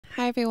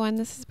Hi everyone,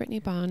 this is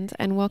Brittnee Bond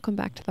and welcome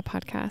back to the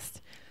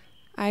podcast.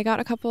 I got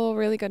a couple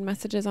really good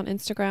messages on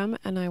Instagram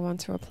and I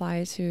want to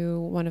reply to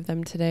one of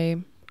them today.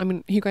 I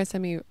mean, you guys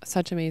send me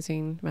such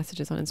amazing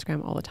messages on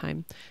Instagram all the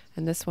time,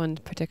 and this one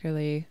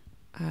particularly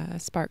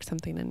sparked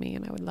something in me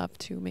and I would love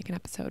to make an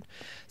episode.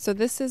 So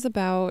this is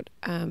about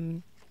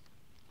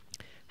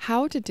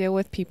how to deal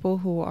with people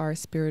who are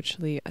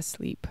spiritually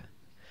asleep.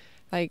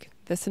 Like,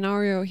 the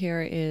scenario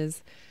here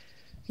is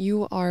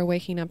you are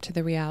waking up to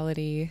the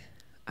reality,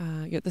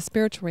 the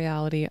spiritual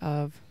reality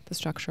of the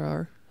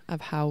structure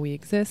of how we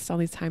exist on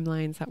these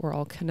timelines, that we're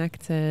all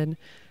connected,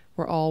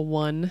 we're all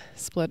one,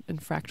 split and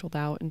fractaled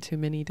out into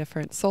many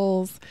different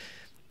souls,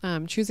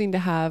 choosing to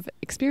have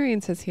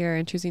experiences here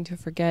and choosing to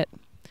forget,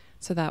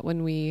 so that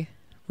when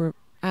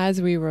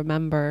as we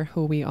remember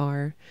who we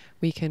are,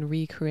 we can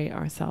recreate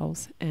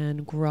ourselves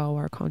and grow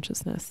our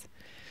consciousness,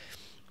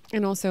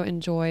 and also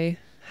enjoy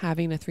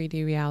having a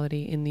 3D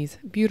reality in these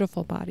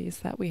beautiful bodies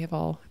that we have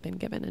all been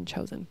given and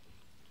chosen.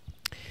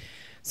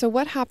 So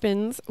what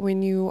happens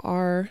when you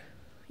are,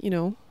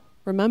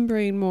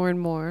 remembering more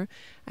and more,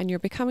 and you're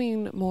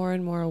becoming more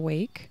and more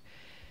awake,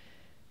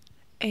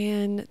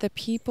 and the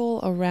people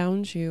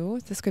around you,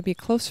 this could be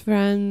close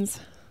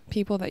friends,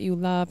 people that you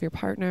love, your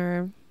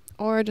partner,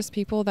 or just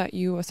people that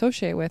you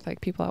associate with,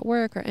 like people at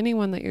work or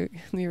anyone that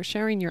you're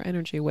sharing your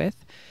energy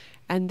with,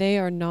 and they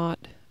are not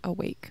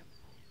awake.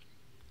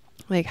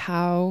 Like,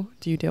 how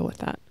do you deal with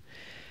that?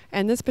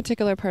 And this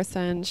particular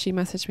person, she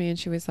messaged me and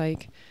she was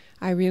like,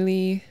 I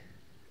really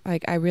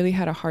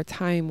had a hard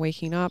time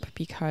waking up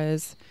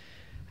because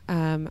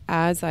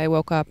as I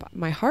woke up,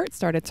 my heart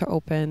started to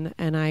open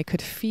and I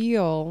could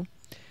feel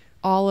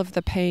all of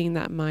the pain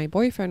that my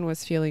boyfriend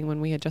was feeling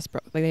when we had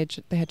they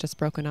had just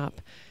broken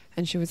up.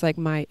 And she was like,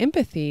 my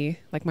empathy,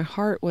 like my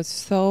heart was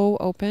so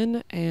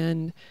open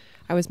and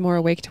I was more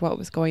awake to what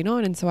was going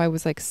on. And so I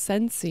was like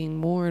sensing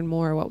more and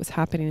more what was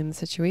happening in the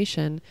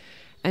situation.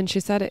 And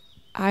she said,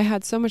 I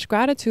had so much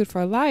gratitude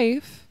for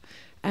life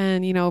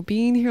and,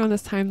 being here on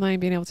this timeline,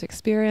 being able to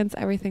experience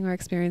everything we're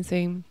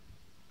experiencing.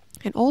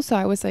 And also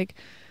I was like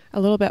a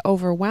little bit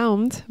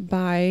overwhelmed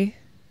by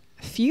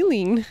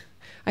feeling.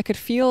 I could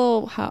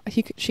feel how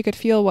she could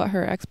feel what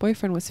her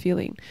ex-boyfriend was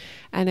feeling.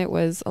 And it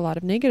was a lot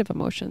of negative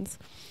emotions.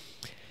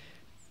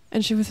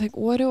 And she was like,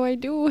 what do I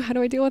do? How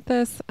do I deal with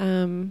this?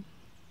 And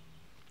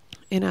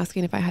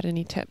asking if I had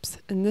any tips.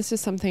 And this is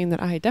something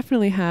that I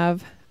definitely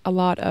have a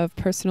lot of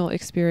personal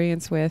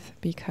experience with,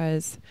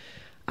 because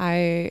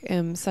I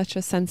am such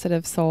a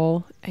sensitive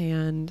soul,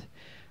 and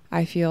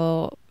I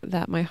feel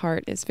that my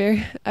heart is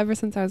ever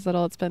since I was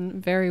little, it's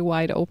been very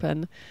wide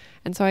open.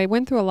 And so I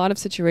went through a lot of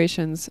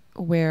situations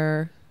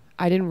where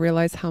I didn't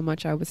realize how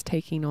much I was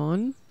taking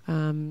on,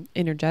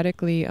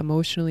 energetically,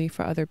 emotionally,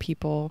 for other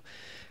people.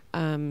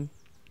 And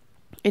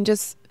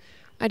just,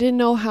 I didn't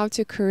know how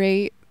to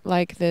create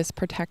like this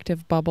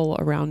protective bubble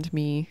around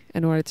me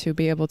in order to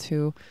be able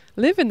to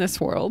live in this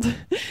world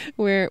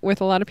where with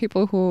a lot of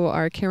people who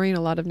are carrying a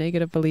lot of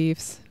negative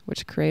beliefs,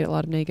 which create a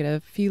lot of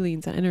negative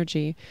feelings and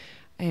energy.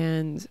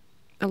 And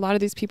a lot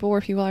of these people were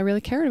people I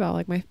really cared about,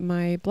 like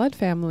my blood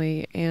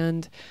family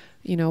and,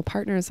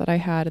 partners that I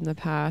had in the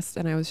past.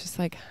 And I was just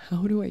like,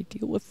 how do I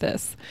deal with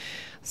this?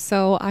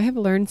 So I have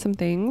learned some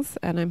things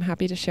and I'm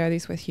happy to share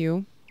these with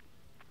you.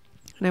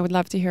 And I would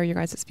love to hear your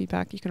guys'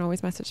 feedback. You can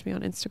always message me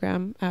on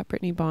Instagram at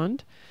Brittnee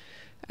Bond.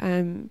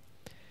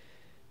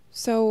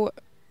 So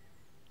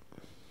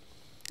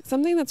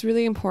something that's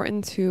really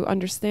important to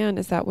understand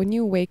is that when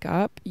you wake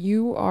up,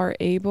 you are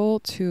able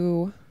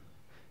to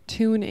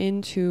tune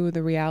into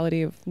the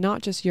reality of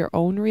not just your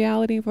own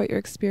reality of what you're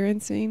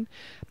experiencing,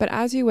 but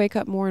as you wake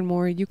up more and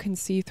more, you can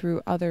see through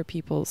other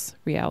people's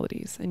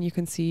realities, and you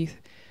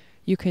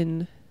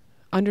can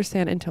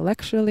understand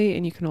intellectually,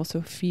 and you can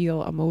also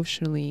feel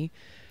emotionally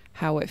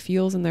how it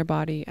feels in their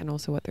body and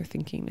also what they're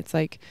thinking. It's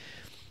like,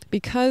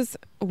 because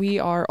we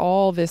are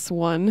all this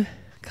one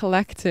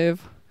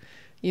collective,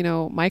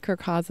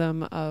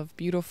 microcosm of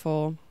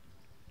beautiful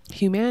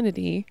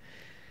humanity,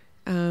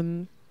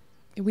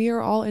 we are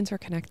all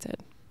interconnected.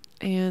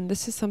 And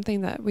this is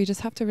something that we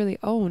just have to really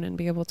own and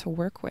be able to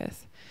work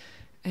with.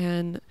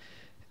 And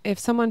if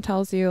someone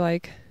tells you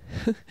like,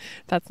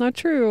 that's not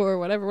true or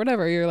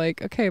whatever, you're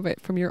like, okay,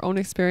 but from your own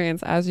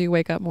experience, as you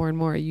wake up more and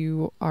more,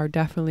 you are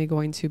definitely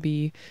going to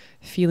be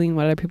feeling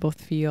what other people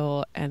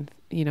feel and,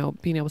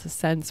 being able to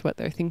sense what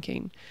they're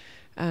thinking.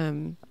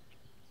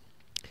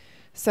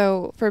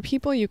 So for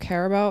people you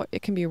care about,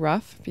 it can be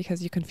rough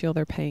because you can feel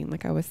their pain,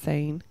 like I was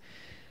saying.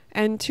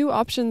 And two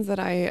options that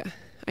I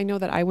know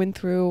that I went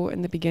through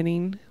in the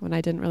beginning when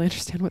I didn't really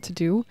understand what to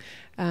do.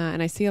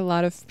 And I see a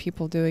lot of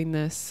people doing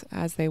this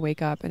as they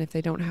wake up. And if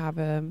they don't have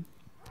an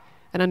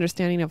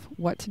understanding of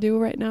what to do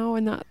right now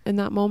in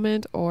that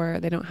moment, or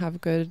they don't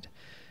have good,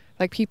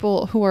 like,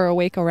 people who are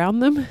awake around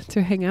them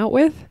to hang out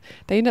with,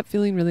 they end up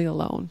feeling really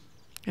alone.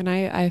 And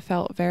I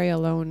felt very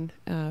alone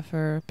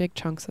for big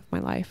chunks of my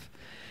life.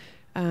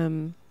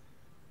 And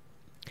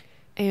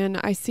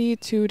I see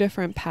two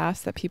different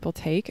paths that people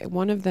take.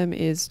 One of them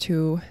is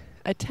to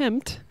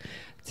attempt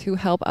to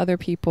help other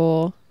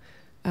people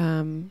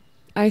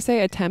I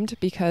say attempt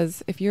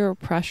because if you're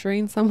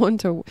pressuring someone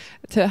to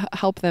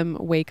help them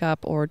wake up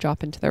or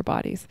drop into their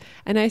bodies,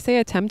 and I say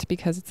attempt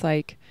because it's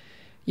like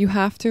you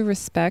have to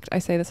respect. I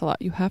say this a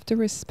lot. You have to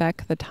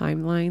respect the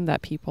timeline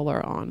that people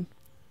are on.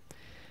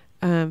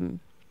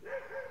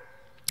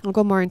 I'll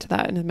go more into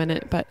that in a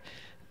minute, but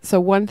so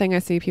one thing I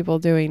see people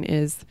doing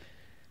is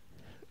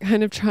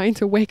kind of trying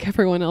to wake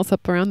everyone else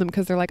up around them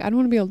because they're like, I don't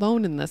want to be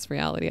alone in this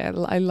reality.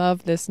 I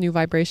love this new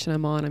vibration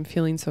I'm on. I'm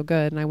feeling so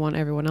good and I want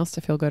everyone else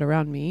to feel good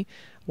around me.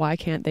 Why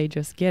can't they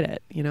just get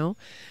it, you know?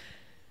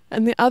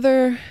 And the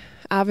other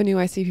avenue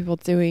I see people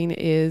doing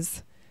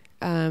is,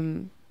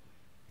 after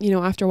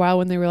a while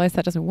when they realize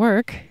that doesn't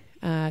work,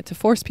 to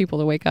force people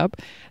to wake up,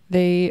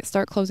 they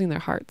start closing their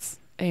hearts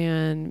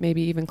and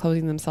maybe even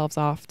closing themselves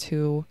off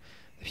to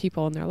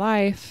people in their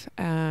life.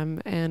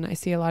 And I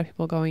see a lot of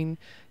people going,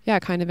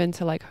 kind of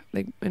into like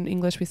in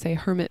English we say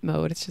hermit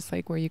mode. It's just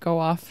like where you go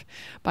off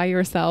by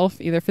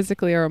yourself, either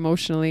physically or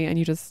emotionally, and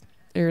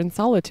you're in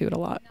solitude a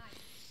lot,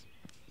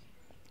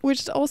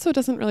 which also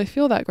doesn't really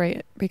feel that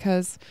great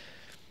because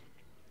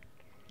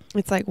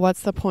it's like,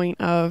 what's the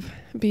point of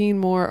being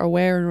more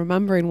aware and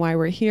remembering why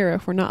we're here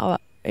if we're not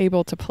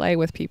able to play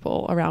with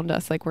people around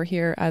us? Like, we're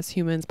here as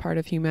humans, part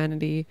of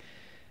humanity,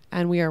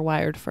 and we are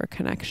wired for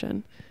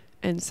connection.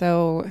 And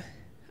so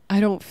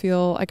I don't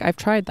feel like I've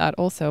tried that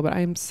also, but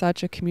I'm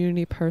such a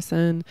community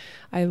person.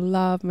 I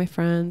love my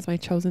friends, my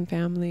chosen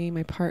family,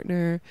 my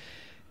partner.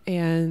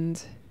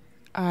 And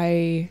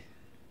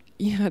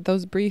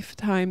those brief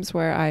times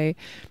where I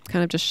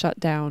kind of just shut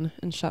down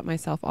and shut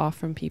myself off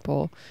from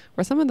people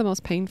were some of the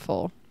most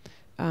painful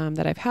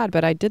that I've had.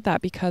 But I did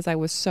that because I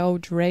was so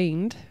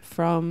drained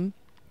from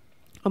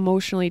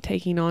emotionally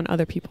taking on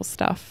other people's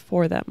stuff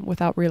for them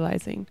without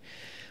realizing,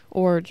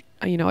 or,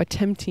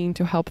 attempting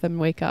to help them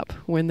wake up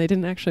when they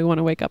didn't actually want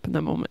to wake up in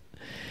the moment.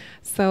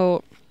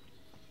 So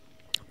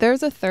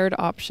there's a third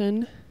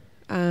option.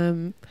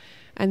 And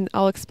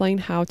I'll explain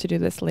how to do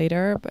this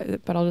later,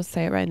 but I'll just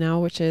say it right now,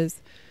 which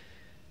is,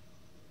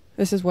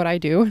 this is what I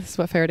do. This is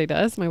what Ferdi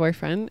does. My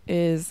boyfriend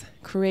is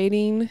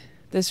creating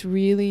this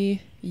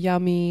really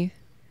yummy,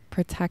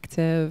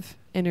 protective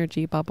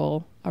energy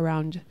bubble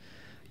around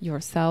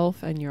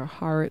yourself and your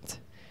heart,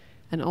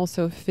 and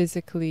also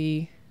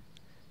physically,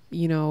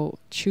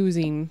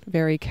 choosing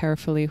very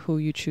carefully who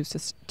you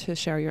choose to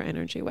share your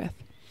energy with.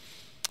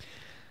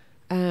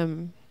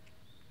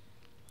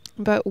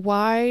 But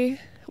why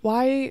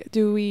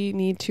do we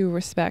need to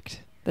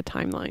respect the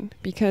timeline?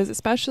 Because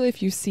especially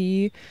if you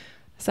see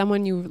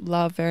someone you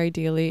love very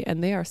dearly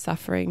and they are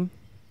suffering,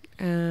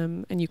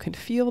 and you can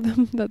feel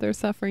them that they're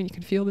suffering, you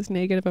can feel this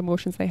negative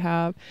emotions they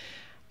have,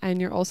 and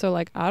you're also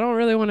like, I don't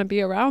really want to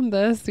be around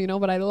this,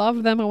 but I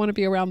love them, I want to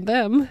be around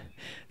them.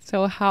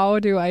 So how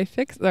do I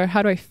fix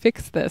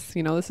this?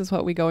 This is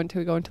what we go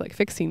into like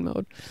fixing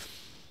mode.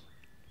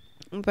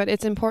 But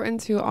it's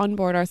important to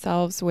onboard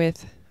ourselves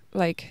with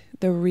like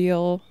the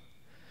real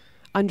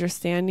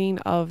understanding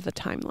of the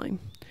timeline.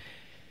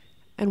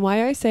 And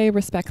why I say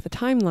respect the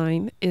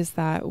timeline is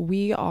that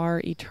we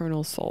are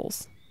eternal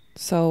souls.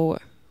 So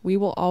we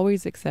will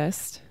always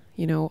exist,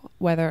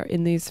 whether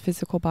in these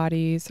physical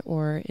bodies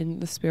or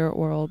in the spirit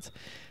world.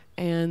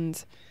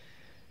 And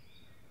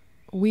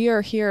we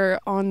are here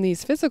on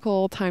these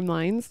physical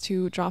timelines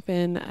to drop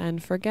in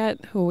and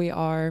forget who we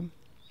are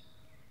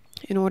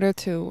in order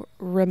to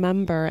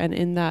remember. And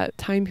in that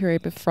time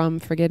period from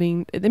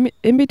forgetting,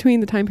 in between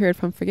the time period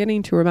from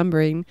forgetting to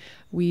remembering,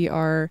 we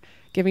are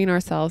giving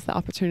ourselves the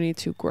opportunity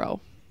to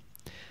grow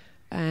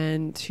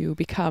and to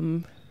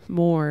become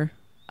more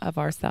of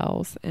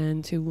ourselves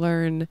and to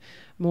learn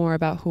more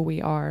about who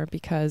we are,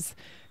 because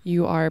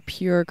you are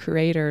pure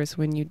creators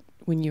when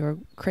you're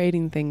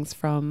creating things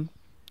from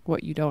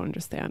what you don't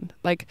understand.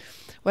 Like,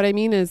 what I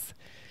mean is,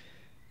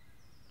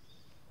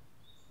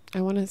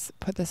 I want to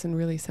put this in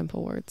really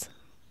simple words.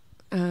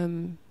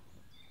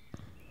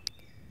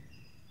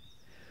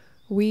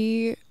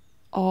 We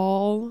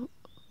all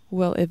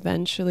will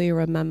eventually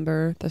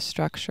remember the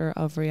structure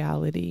of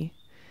reality.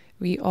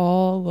 We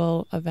all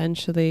will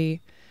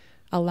eventually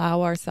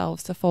allow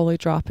ourselves to fully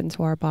drop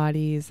into our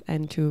bodies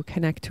and to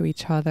connect to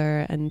each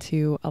other and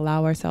to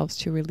allow ourselves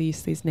to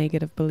release these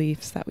negative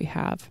beliefs that we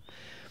have.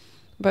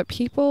 But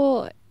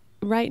people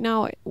right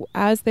now,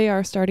 as they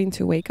are starting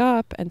to wake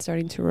up and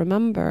starting to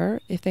remember,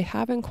 if they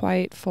haven't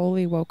quite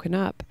fully woken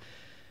up,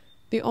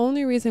 the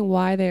only reason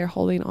why they are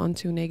holding on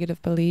to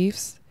negative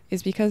beliefs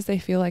is because they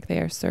feel like they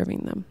are serving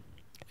them.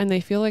 And they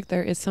feel like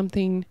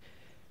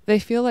they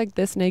feel like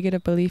this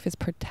negative belief is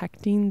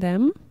protecting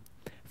them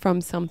from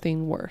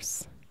something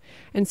worse.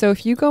 And so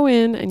if you go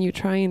in and you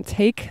try and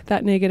take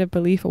that negative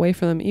belief away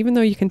from them, even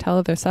though you can tell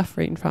that they're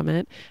suffering from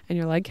it, and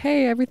you're like,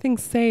 hey,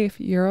 everything's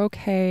safe, you're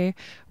okay,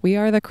 we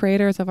are the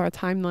creators of our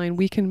timeline,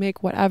 we can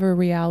make whatever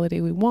reality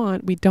we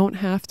want, we don't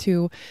have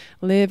to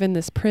live in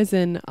this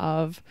prison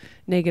of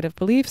negative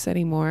beliefs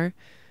anymore.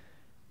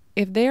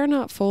 If they are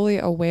not fully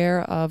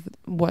aware of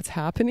what's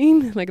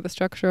happening, like the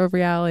structure of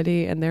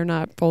reality, and they're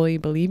not fully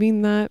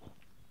believing that,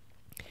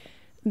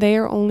 they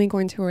are only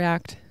going to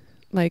react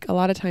like a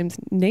lot of times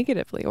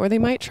negatively, or they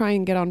might try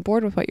and get on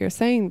board with what you're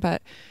saying,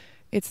 but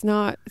it's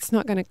not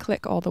going to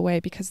click all the way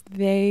because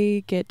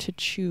they get to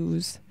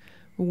choose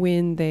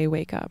when they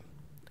wake up.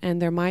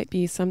 And there might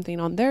be something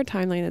on their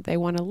timeline that they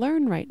want to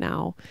learn right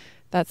now.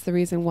 That's the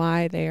reason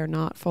why they are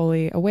not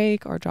fully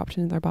awake or dropped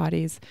into their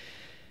bodies.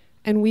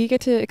 And we get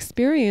to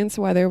experience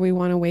whether we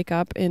want to wake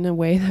up in a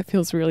way that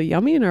feels really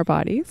yummy in our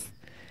bodies.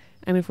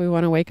 And if we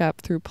want to wake up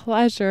through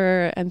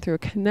pleasure and through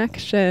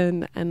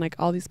connection and like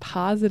all these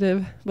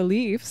positive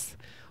beliefs,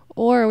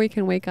 or we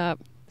can wake up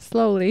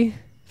slowly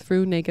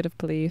through negative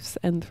beliefs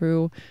and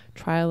through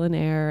trial and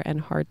error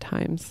and hard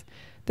times.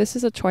 This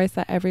is a choice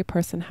that every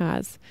person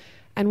has.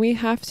 And we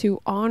have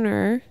to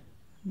honor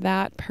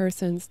that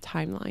person's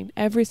timeline,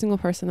 every single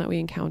person that we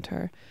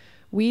encounter.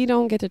 We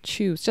don't get to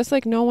choose, just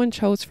like no one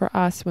chose for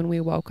us when we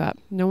woke up.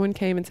 No one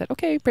came and said,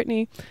 okay,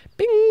 Brittnee,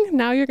 bing,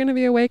 now you're going to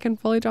be awake and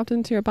fully dropped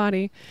into your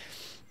body.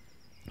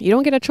 You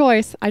don't get a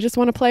choice. I just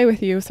want to play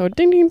with you. So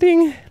ding, ding,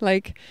 ding.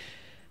 Like,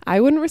 I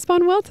wouldn't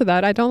respond well to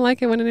that. I don't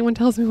like it when anyone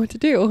tells me what to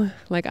do.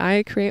 Like,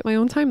 I create my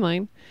own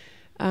timeline.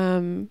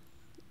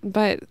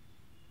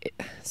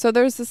 So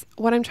there's this,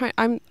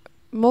 I'm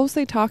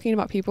mostly talking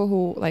about people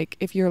who, like,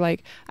 if you're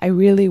like, I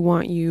really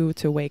want you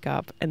to wake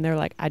up, and they're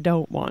like, I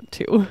don't want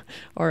to,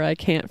 or I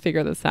can't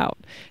figure this out.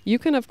 You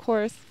can, of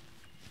course,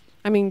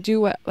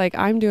 do what like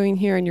I'm doing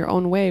here in your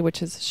own way,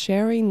 which is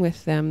sharing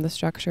with them the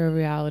structure of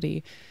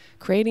reality,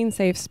 creating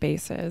safe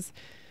spaces,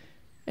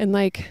 and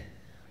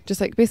just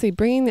basically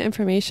bringing the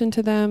information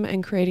to them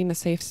and creating a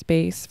safe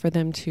space for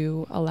them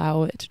to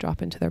allow it to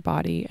drop into their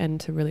body and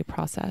to really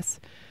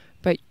process.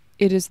 But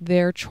it is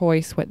their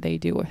choice what they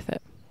do with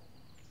it.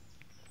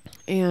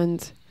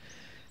 And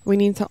we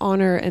need to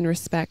honor and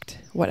respect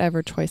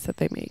whatever choice that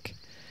they make.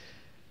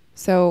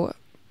 So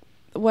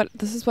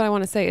this is what I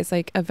want to say is,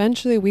 like,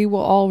 eventually we will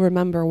all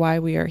remember why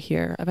we are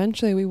here.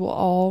 Eventually we will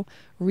all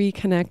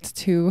reconnect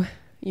to,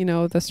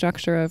 the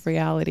structure of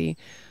reality.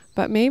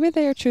 But maybe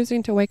they are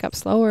choosing to wake up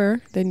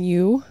slower than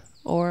you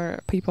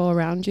or people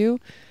around you.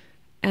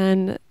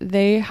 And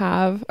they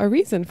have a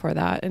reason for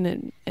that.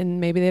 And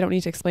maybe they don't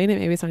need to explain it.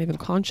 Maybe it's not even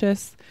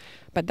conscious.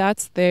 But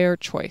that's their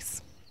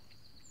choice.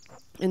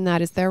 And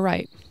that is their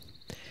right.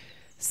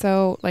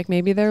 So,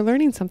 maybe they're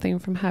learning something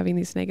from having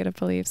these negative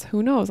beliefs.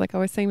 Who knows? Like I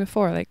was saying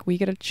before, we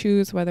get to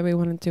choose whether we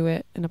want to do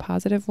it in a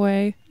positive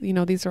way.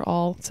 These are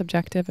all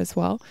subjective as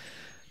well,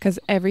 because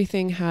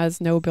everything has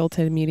no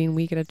built-in meaning.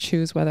 We get to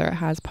choose whether it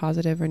has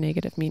positive or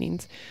negative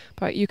meanings.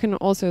 But you can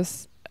also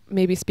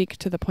maybe speak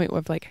to the point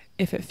of,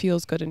 if it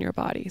feels good in your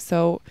body.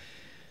 So,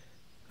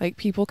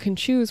 people can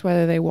choose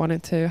whether they want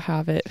it to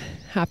have it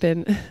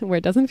happen where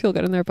it doesn't feel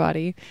good in their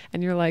body.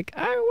 And you're like,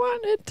 I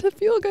want it to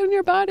feel good in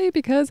your body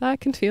because I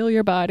can feel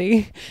your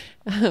body.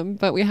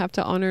 But we have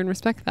to honor and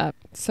respect that.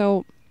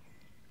 So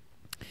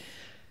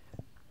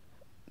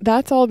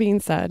that's all being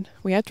said.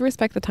 We have to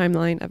respect the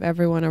timeline of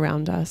everyone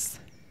around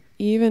us,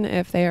 even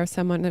if they are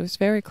someone who's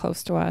very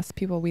close to us,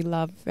 people we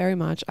love very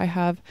much. I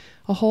have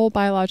a whole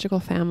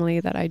biological family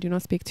that I do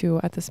not speak to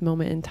at this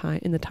moment in time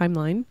in the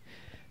timeline,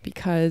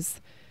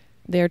 because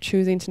they're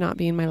choosing to not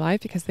be in my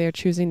life, because they are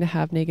choosing to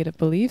have negative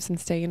beliefs and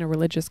stay in a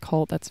religious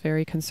cult that's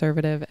very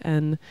conservative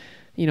and,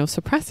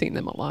 suppressing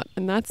them a lot.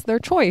 And that's their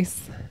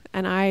choice.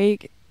 And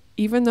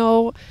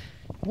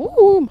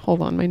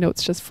hold on, my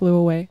notes just flew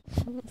away.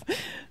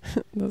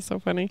 That's so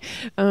funny.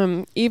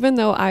 Even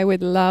though I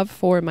would love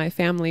for my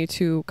family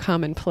to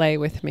come and play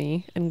with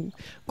me and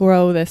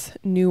grow this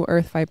new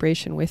earth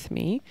vibration with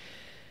me,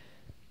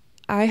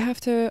 I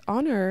have to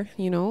honor,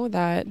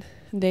 that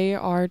they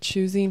are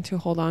choosing to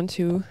hold on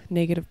to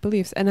negative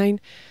beliefs. And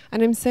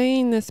I'm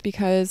saying this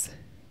because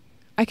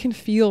I can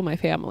feel my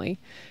family.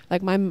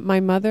 Like my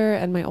mother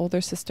and my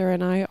older sister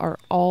and I are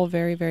all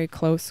very, very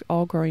close,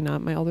 all growing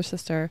up. My older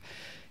sister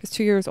is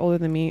 2 years older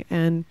than me,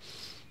 and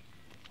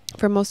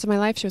for most of my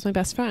life she was my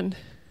best friend.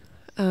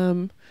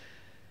 And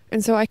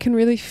so I can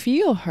really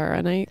feel her,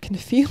 and I can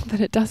feel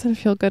that it doesn't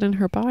feel good in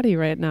her body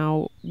right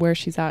now where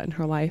she's at in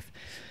her life.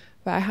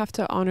 But I have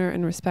to honor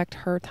and respect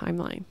her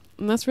timeline.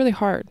 And that's really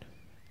hard.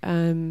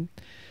 And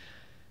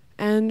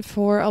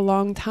for a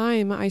long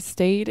time, I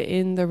stayed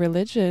in the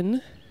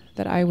religion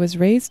that I was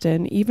raised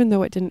in, even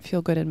though it didn't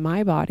feel good in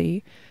my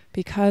body,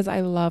 because I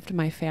loved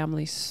my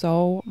family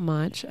so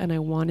much and I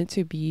wanted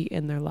to be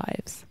in their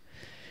lives.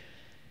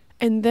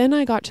 And then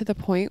I got to the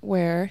point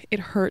where it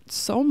hurt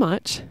so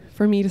much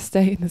for me to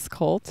stay in this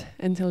cult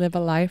and to live a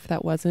life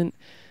that wasn't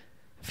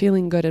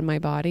feeling good in my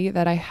body,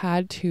 that I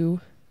had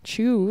to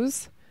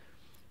choose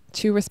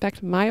to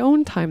respect my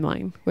own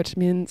timeline, which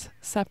means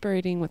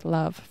separating with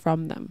love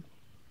from them.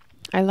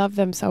 I love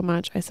them so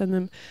much. I send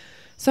them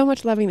so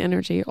much loving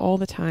energy all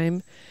the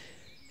time.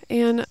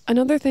 And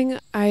another thing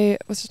I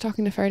was just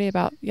talking to Ferdi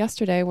about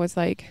yesterday was,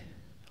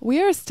 we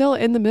are still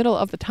in the middle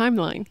of the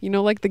timeline.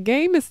 The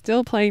game is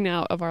still playing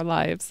out of our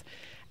lives.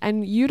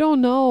 And you don't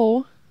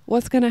know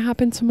what's going to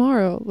happen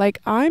tomorrow.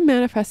 I'm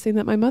manifesting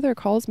that my mother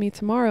calls me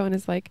tomorrow and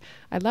is like,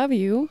 I love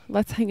you.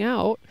 Let's hang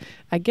out.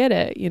 I get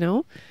it,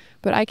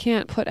 but I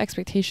can't put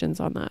expectations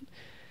on that.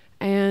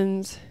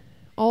 And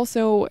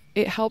also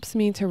it helps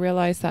me to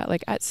realize that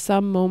like at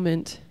some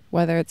moment,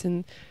 whether it's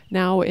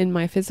now in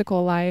my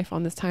physical life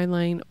on this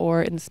timeline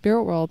or in the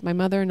spirit world, my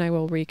mother and I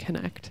will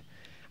reconnect.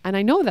 And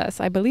I know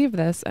this, I believe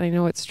this, and I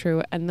know it's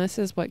true. And this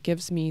is what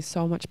gives me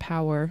so much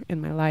power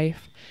in my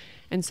life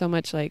and so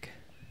much like,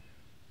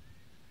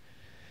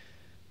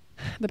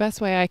 the best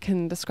way I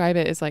can describe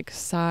it is like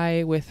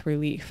sigh with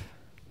relief,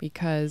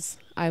 because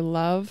I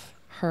love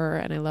her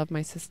and I love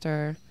my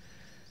sister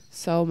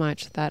so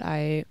much that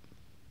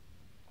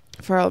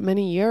for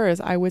many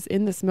years, I was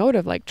in this mode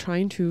of like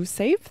trying to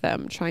save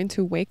them, trying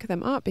to wake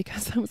them up,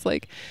 because I was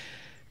like,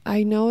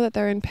 I know that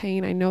they're in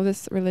pain. I know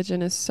this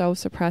religion is so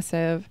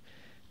suppressive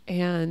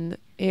and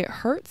it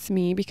hurts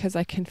me because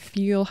I can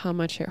feel how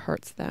much it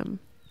hurts them.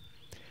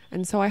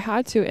 And so I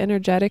had to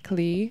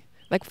energetically,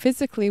 like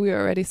physically, we were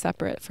already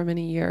separate for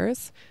many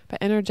years, but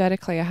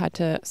energetically I had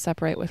to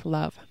separate with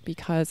love,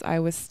 because I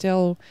was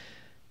still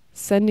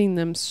sending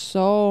them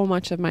so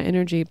much of my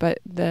energy, but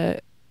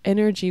the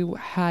energy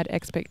had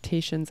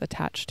expectations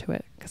attached to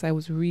it, because I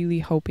was really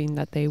hoping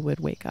that they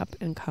would wake up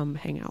and come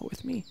hang out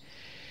with me.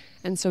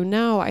 And so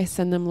now I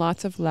send them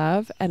lots of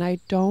love and I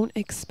don't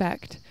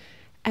expect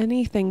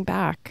anything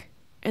back.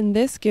 And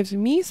this gives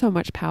me so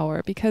much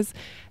power, because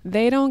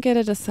they don't get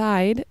to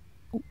decide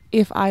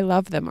if I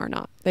love them or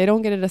not. They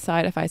don't get to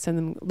decide if I send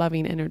them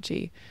loving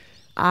energy.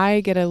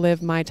 I get to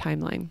live my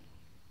timeline.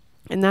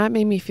 And that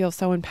made me feel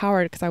so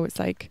empowered, because I was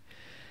like,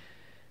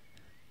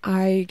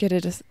 I get to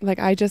just, like,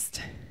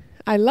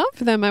 I love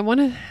them. I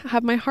want to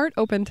have my heart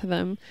open to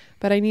them,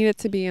 but I need it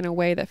to be in a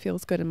way that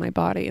feels good in my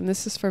body. And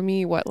this is for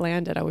me what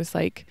landed. I was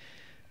like,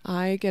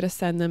 I get to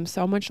send them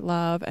so much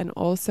love, and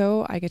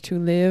also I get to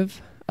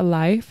live a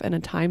life and a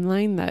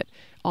timeline that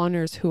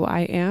honors who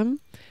I am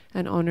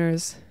and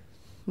honors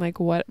like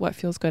what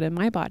feels good in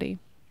my body.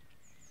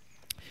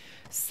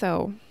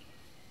 So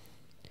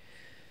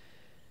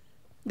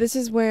this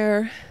is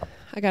where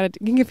I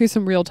can give you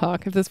some real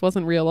talk if this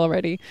wasn't real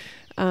already.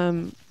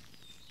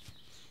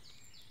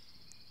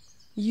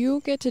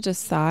 You get to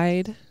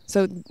decide.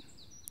 So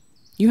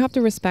you have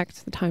to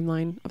respect the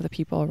timeline of the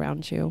people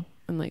around you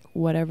and like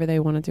whatever they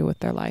want to do with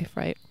their life,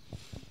 right?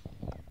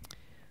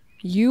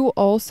 You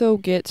also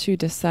get to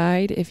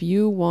decide if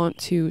you want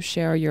to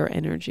share your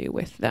energy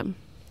with them.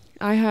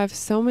 I have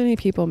so many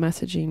people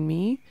messaging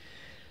me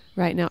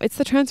right now. It's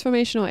the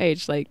transformational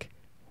age. Like,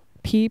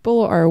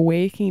 people are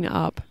waking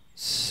up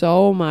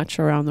so much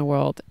around the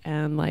world,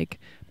 and like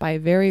by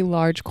very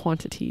large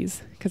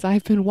quantities, because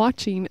I've been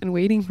watching and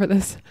waiting for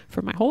this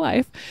for my whole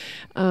life.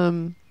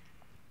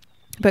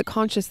 But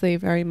consciously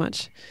very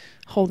much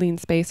holding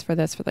space for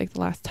this for like the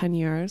last 10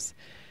 years.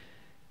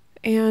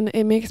 And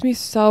it makes me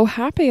so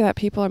happy that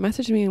people are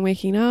messaging me and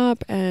waking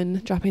up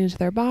and dropping into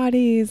their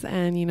bodies.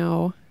 And, you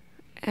know,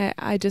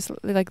 I just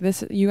like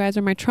this. You guys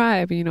are my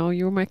tribe, you know,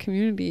 you're my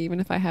community, even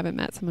if I haven't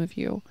met some of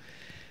you.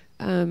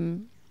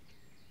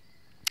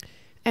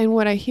 And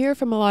what I hear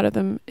from a lot of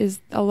them is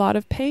a lot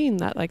of pain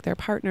that like their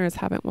partners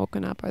haven't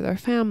woken up, or their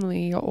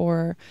family,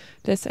 or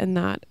this and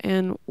that.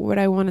 And what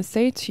I want to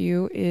say to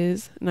you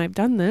is, and I've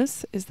done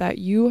this, is that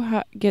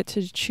you get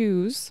to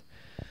choose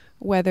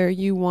whether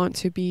you want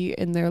to be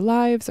in their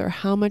lives or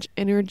how much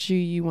energy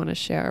you want to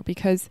share.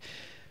 Because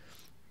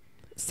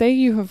say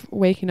you have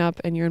waken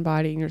up and you're in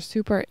body and you're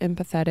super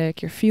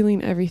empathetic, you're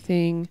feeling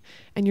everything,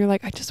 and you're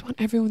like, I just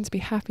want everyone to be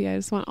happy. I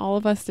just want all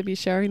of us to be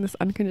sharing this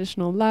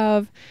unconditional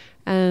love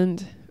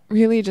and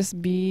really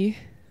just be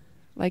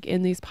like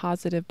in these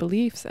positive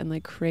beliefs and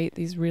like create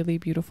these really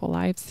beautiful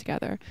lives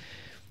together.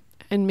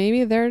 And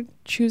maybe they're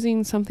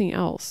choosing something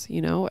else,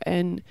 you know,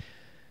 and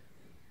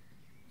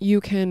you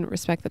can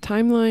respect the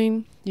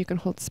timeline, you can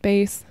hold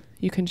space,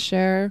 you can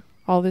share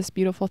all these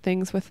beautiful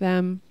things with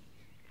them.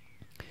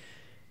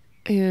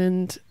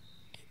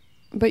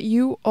 But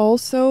you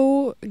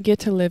also get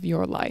to live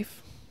your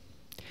life.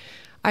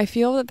 I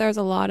feel that there's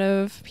a lot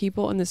of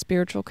people in the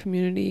spiritual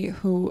community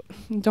who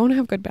don't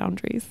have good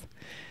boundaries,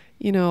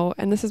 you know,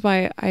 and this is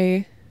why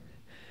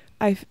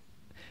Ferdi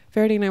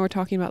and I were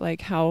talking about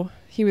like how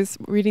he was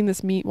reading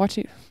this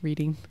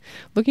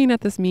looking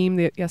at this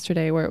meme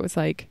yesterday where it was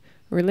like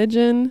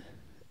religion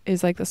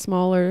is like the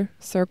smaller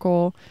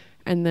circle,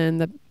 and then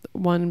the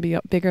one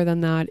bigger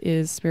than that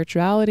is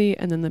spirituality,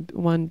 and then the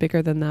one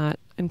bigger than that,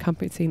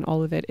 encompassing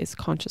all of it, is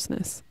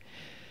consciousness.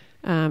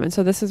 And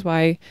so this is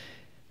why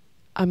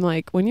I'm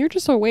like, when you're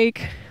just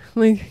awake,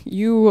 like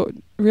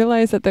you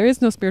realize that there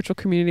is no spiritual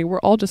community. We're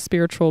all just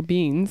spiritual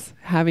beings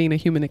having a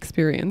human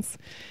experience.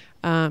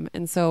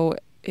 And so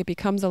it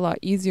becomes a lot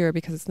easier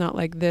because it's not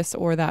like this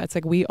or that. It's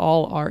like we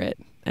all are it.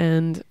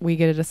 And we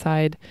get to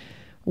decide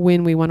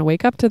when we want to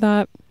wake up to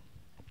that,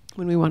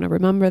 when we want to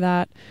remember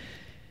that.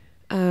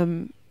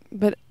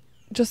 But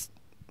just,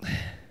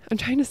 I'm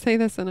trying to say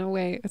this in a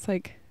way, it's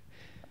like,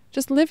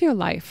 just live your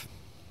life.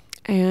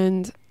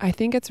 And I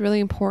think it's really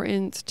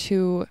important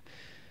to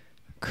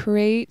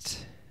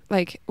create,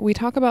 like we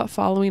talk about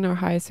following our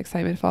highest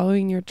excitement,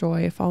 following your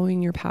joy,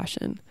 following your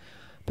passion.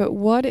 But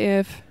what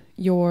if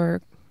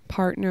your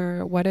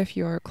partner, what if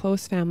your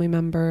close family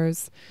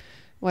members,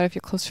 What if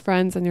your close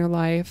friends in your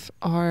life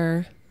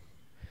are,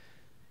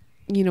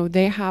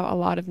 they have a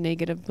lot of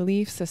negative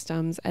belief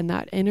systems, and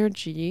that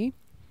energy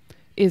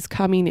is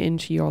coming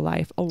into your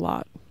life a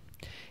lot.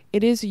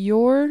 It is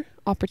your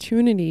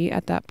opportunity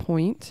at that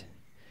point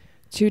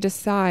to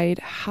decide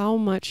how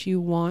much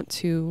you want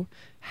to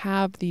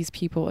have these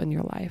people in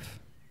your life.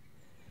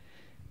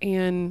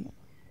 And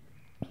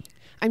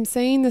I'm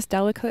saying this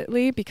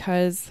delicately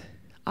because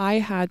I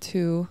had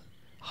to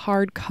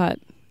hard cut,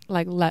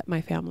 let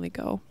my family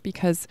go,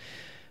 because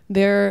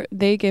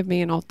they gave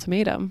me an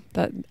ultimatum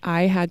that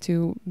I had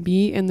to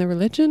be in the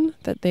religion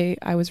that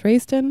I was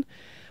raised in,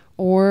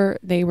 or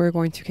they were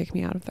going to kick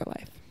me out of their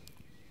life.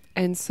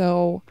 And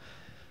so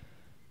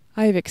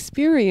I've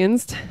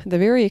experienced the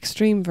very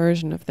extreme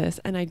version of this,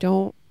 and I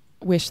don't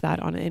wish that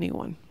on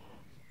anyone.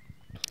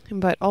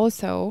 But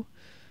also,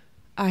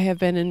 I have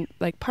been in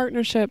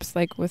partnerships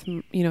with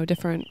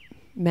different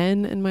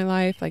men in my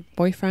life, like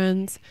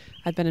boyfriends.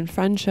 I've been in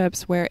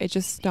friendships where it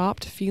just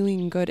stopped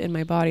feeling good in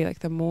my body,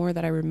 the more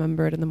that I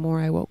remembered and the more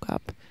I woke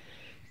up.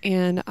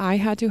 And I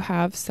had to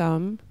have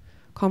some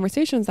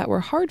conversations that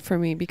were hard for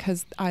me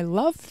because I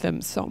loved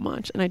them so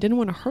much and I didn't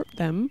want to hurt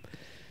them.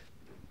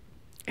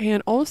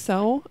 And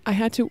also, I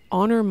had to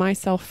honor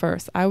myself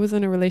first. I am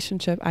in a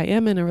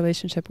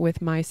relationship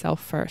with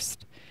myself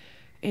first.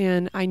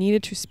 And I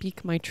needed to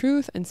speak my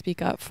truth and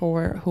speak up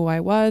for who I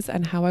was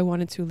and how I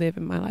wanted to live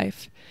in my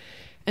life.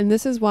 And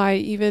this is why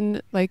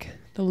even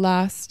the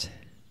last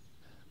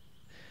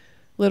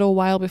little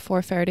while before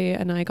Ferdi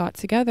and I got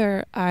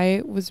together,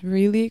 I was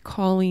really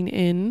calling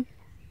in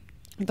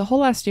the whole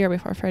last year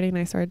before Ferdi and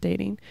I started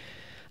dating.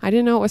 I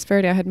didn't know it was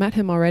Ferdi. I had met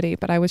him already,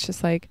 but I was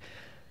just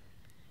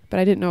but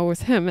I didn't know it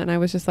was him. And I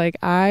was just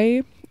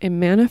I am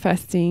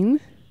manifesting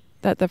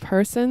that the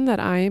person that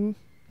I'm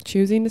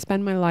choosing to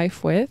spend my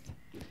life with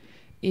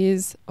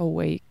is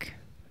awake,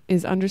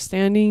 is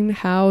understanding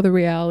how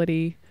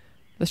the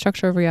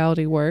structure of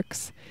reality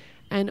works,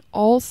 and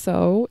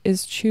also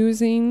is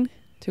choosing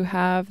to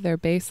have their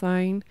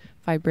baseline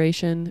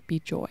vibration be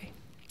joy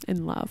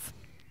and love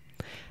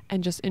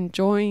and just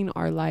enjoying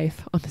our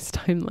life on this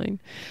timeline.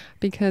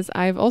 Because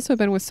I've also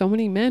been with so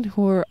many men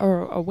who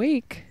are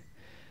awake,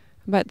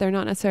 but they're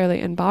not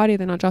necessarily embodied,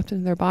 they're not dropped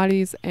into their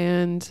bodies,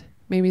 and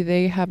maybe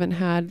they haven't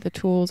had the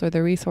tools or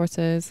the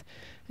resources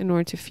in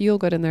order to feel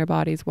good in their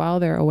bodies while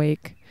they're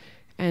awake.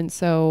 And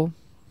so,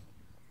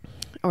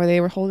 or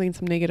they were holding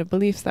some negative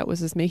beliefs that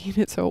was just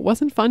making it so it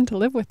wasn't fun to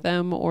live with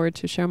them or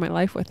to share my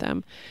life with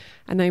them.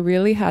 And I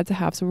really had to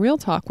have some real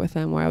talk with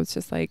them where I was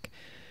just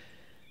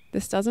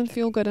this doesn't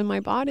feel good in my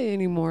body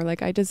anymore.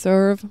 I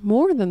deserve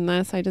more than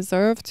this. I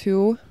deserve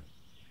to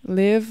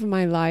live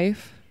my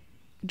life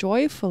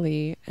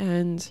joyfully.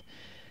 And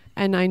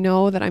I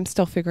know that I'm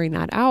still figuring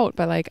that out,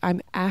 but I'm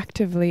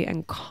actively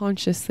and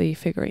consciously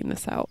figuring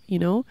this out,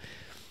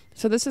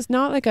 So this is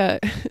not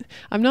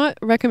I'm not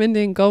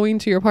recommending going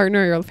to your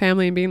partner or your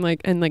family and being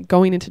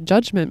going into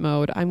judgment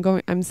mode.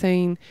 I'm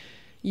saying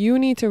you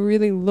need to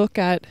really look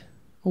at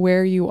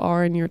where you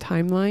are in your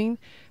timeline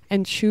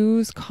and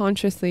choose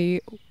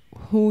consciously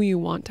who you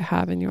want to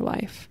have in your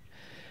life.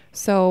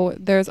 So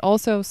there's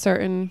also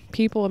certain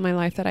people in my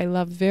life that I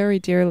love very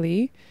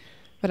dearly,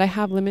 but I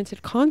have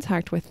limited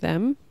contact with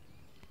them.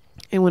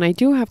 And when I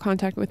do have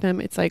contact with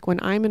them, it's when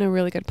I'm in a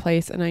really good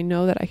place and I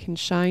know that I can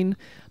shine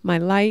my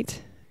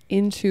light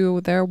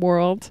into their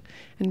world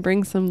and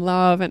bring some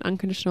love and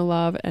unconditional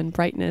love and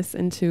brightness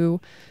into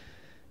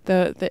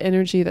the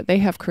energy that they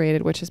have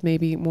created, which is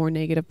maybe more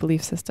negative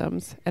belief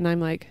systems. And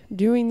I'm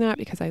doing that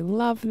because I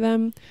love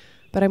them,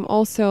 but I'm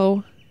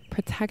also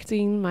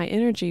protecting my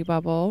energy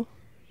bubble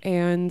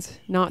and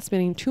not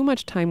spending too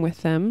much time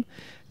with them,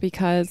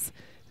 because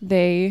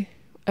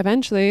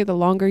eventually, the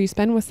longer you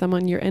spend with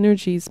someone, your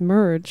energies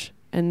merge.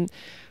 And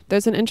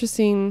there's an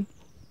interesting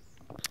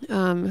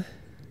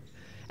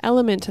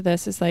element to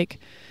this is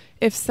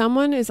if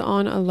someone is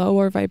on a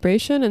lower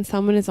vibration and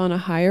someone is on a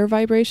higher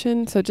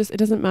vibration, so it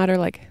doesn't matter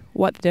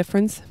what the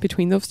difference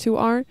between those two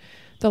are,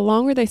 the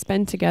longer they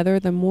spend together,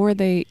 the more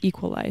they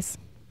equalize.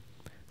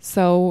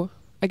 So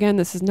again,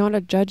 this is not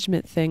a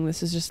judgment thing.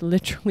 This is just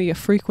literally a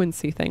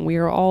frequency thing. We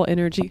are all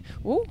energy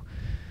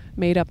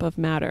made up of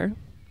matter.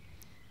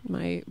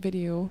 My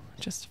video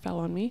just fell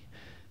on me.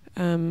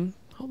 Hold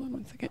on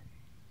one second.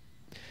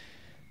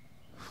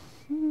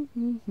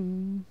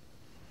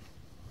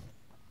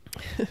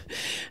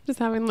 Just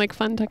having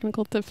fun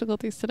technical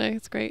difficulties today.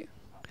 It's great.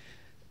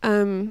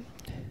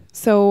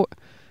 So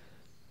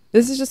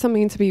this is just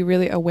something to be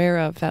really aware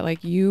of, that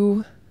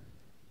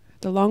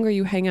the longer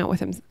you hang out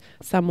with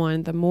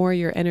someone, the more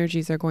your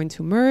energies are going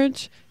to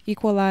merge,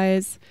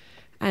 equalize.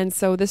 And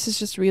so this is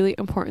just really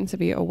important to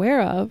be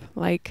aware of.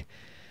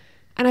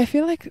 And I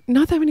feel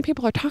not that many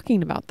people are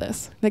talking about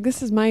this.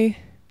 This is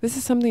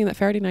something that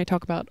Ferdi and I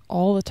talk about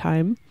all the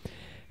time.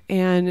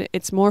 And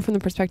it's more from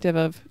the perspective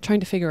of trying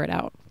to figure it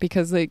out,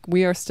 because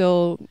we are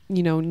still,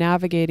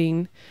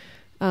 navigating,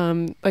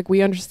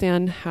 we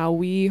understand how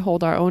we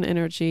hold our own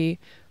energy,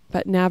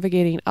 but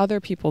navigating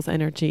other people's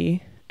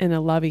energy in a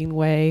loving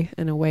way,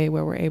 in a way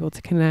where we're able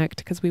to connect,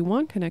 because we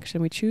want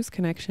connection. We choose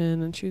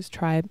connection and choose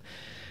tribe,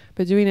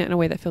 but doing it in a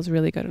way that feels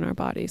really good in our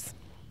bodies.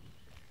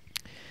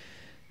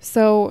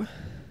 So,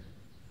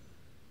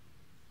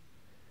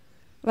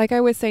 like I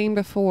was saying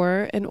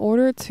before, in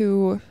order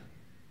to,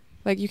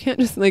 like, you can't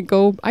just like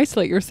go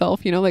isolate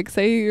yourself, you know, like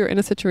say you're in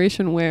a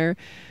situation where,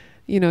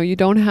 you know, you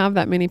don't have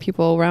that many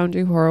people around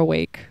you who are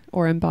awake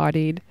or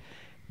embodied,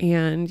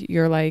 and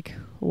you're like,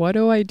 what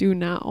do I do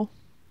now?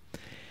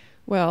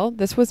 Well,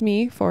 this was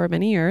me for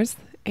many years,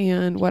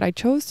 and what I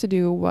chose to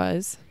do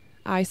was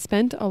I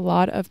spent a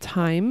lot of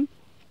time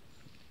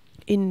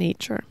in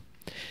nature,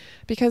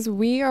 because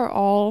we are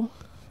all,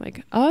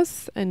 like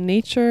us and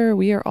nature,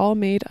 we are all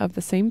made of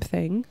the same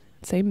thing,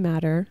 same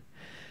matter.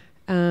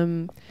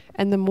 And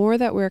the more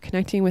that we're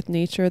connecting with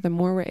nature, the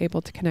more we're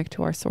able to connect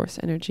to our source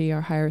energy,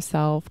 our higher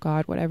self,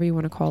 God, whatever you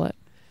want to call it.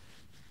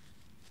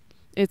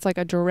 It's like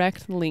a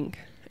direct link.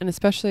 And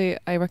especially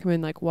I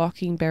recommend like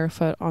walking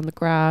barefoot on the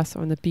grass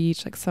or on the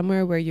beach, like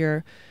somewhere where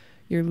you're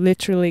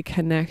literally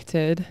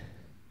connected,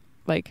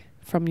 like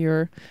from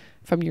your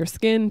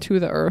skin to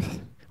the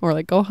earth, or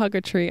like go hug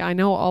a tree. I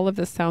know all of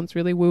this sounds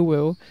really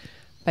woo-woo,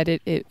 but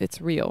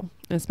it's real,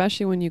 and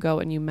especially when you go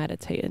and you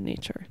meditate in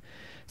nature.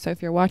 So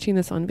if you're watching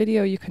this on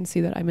video, you can see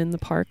that I'm in the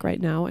park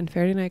right now, and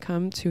Ferdi and I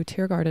come to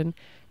Tiergarten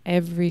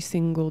every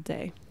single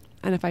day.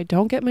 And if I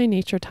don't get my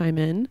nature time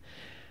in,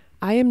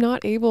 I am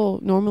not able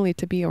normally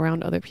to be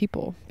around other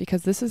people,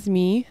 because this is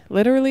me.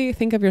 Literally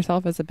think of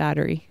yourself as a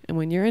battery. And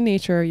when you're in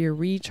nature, you're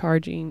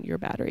recharging your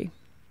battery.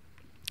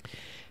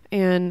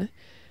 And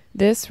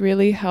this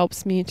really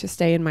helps me to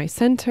stay in my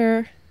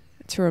center,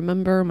 to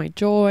remember my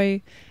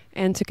joy,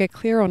 and to get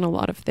clear on a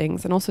lot of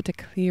things, and also to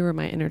clear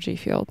my energy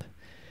field.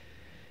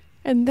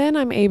 And then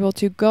I'm able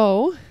to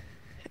go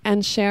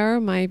and share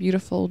my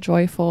beautiful,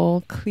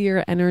 joyful,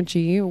 clear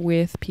energy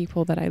with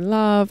people that I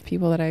love,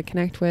 people that I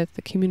connect with,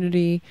 the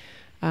community,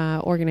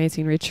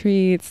 organizing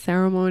retreats,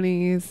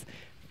 ceremonies,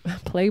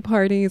 play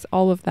parties,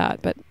 all of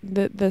that. But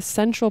the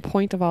central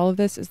point of all of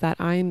this is that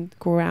I'm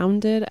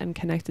grounded and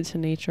connected to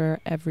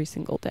nature every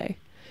single day.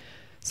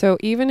 So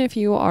even if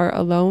you are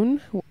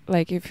alone,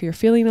 like if you're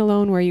feeling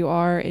alone where you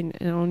are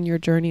on your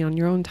journey, on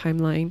your own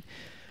timeline,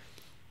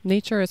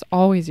 nature is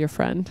always your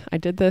friend. I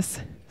did this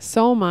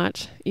so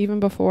much, even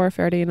before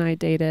Ferdi and I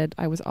dated.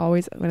 I was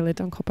always, when I lived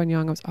on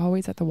Copenhagen, I was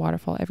always at the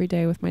waterfall every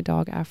day with my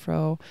dog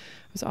Afro.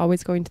 I was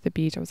always going to the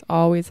beach. I was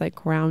always like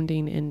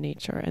grounding in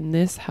nature. And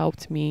this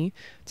helped me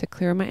to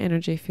clear my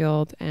energy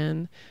field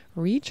and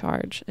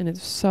recharge. And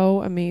it's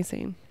so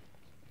amazing.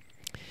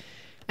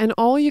 And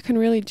all you can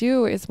really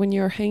do is when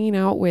you're hanging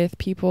out with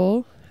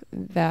people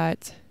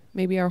that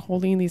maybe are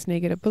holding these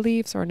negative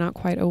beliefs or not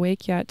quite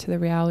awake yet to the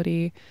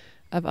reality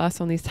of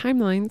us on these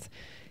timelines,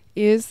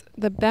 is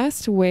the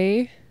best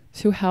way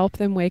to help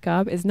them wake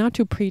up is not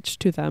to preach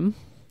to them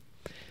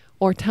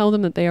or tell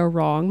them that they are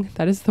wrong.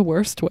 That is the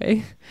worst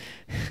way.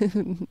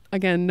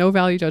 Again, no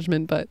value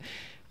judgment, but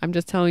I'm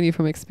just telling you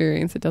from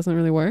experience, it doesn't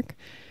really work.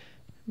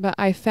 But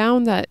I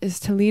found that is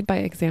to lead by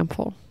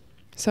example.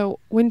 So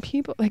when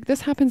people, like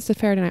this happens to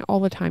Ferdi and I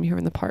all the time here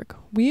in the park.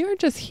 We are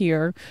just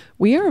here.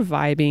 We are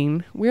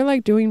vibing. We're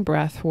like doing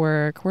breath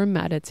work. We're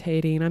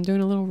meditating. I'm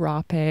doing a little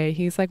rape.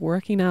 He's like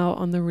working out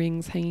on the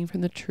rings hanging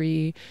from the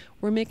tree.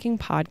 We're making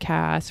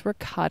podcasts. We're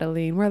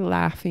cuddling. We're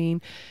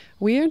laughing.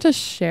 We are just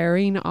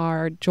sharing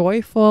our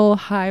joyful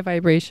high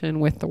vibration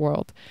with the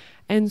world.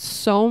 And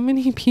so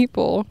many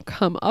people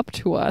come up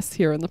to us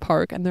here in the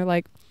park and they're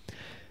like,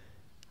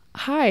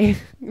 hi.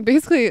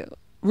 Basically,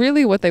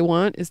 really what they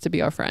want is to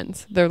be our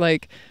friends. They're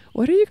like,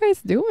 what are you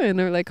guys doing?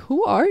 They're like,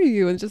 who are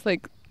you? And just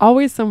like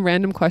always some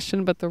random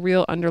question. But the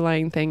real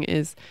underlying thing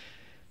is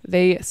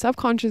they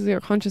subconsciously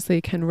or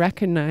consciously can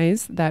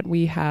recognize that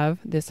we have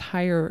this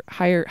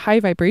high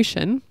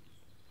vibration,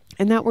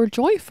 and that we're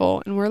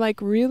joyful and we're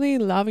like really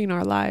loving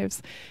our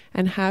lives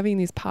and having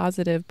these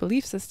positive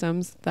belief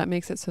systems that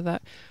makes it so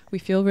that we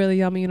feel really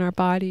yummy in our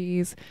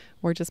bodies.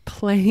 We're just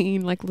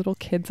playing like little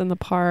kids in the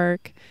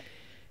park.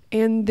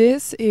 And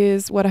this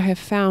is what I have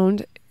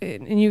found,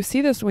 and you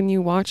see this when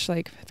you watch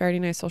like Ferdi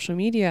and I social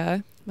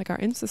media, like our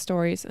Insta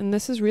stories, and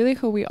this is really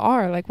who we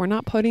are. Like we're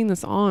not putting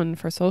this on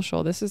for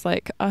social. This is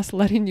like us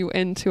letting you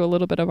into a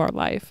little bit of our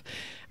life.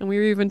 And we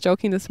were even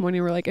joking this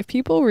morning, we're like, if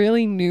people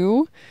really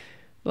knew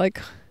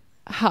like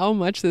how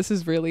much this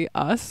is really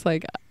us,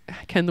 like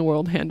can the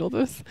world handle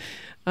this?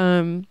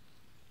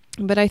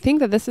 But I think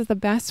that this is the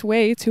best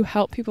way to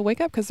help people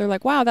wake up, because they're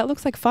like, wow, that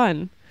looks like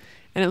fun.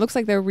 And it looks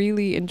like they're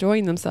really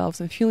enjoying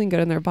themselves and feeling good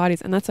in their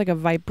bodies. And that's like a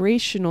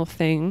vibrational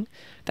thing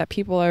that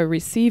people are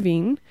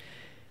receiving.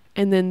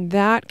 And then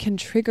that can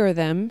trigger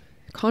them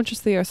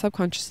consciously or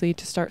subconsciously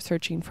to start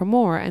searching for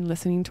more and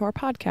listening to our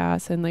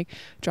podcasts and like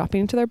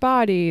dropping into their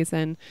bodies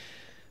and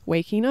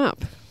waking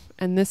up.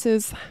 And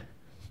it's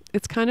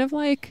kind of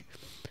like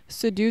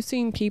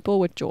seducing people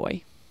with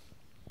joy.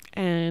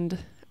 And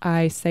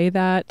I say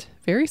that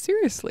very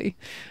seriously.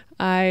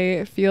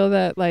 I feel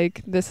that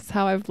like this is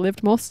how I've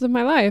lived most of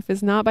my life,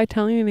 is not by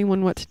telling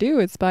anyone what to do.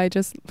 It's by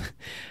just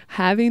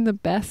having the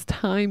best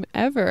time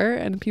ever.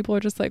 And people are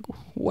just like,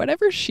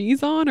 whatever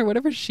she's on or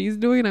whatever she's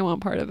doing, I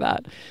want part of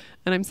that.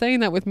 And I'm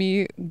saying that with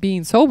me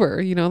being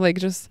sober, you know, like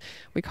just,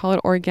 we call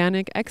it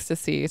organic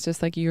ecstasy. It's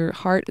just like your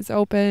heart is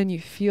open, you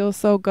feel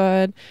so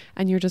good,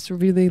 and you're just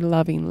really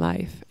loving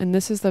life. And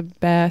this is the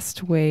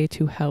best way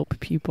to help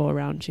people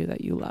around you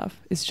that you love,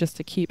 is just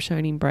to keep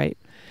shining bright.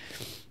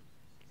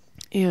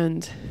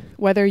 And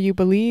whether you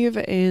believe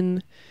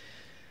in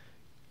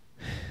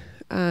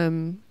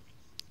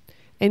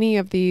any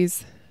of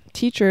these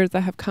teachers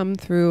that have come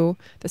through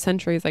the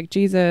centuries, like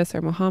Jesus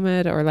or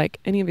Muhammad or like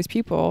any of these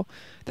people,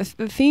 the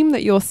theme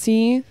that you'll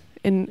see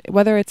in,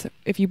 whether it's,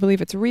 if you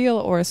believe it's real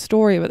or a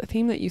story, but the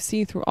theme that you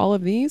see through all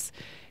of these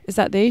is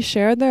that they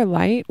shared their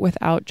light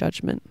without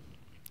judgment.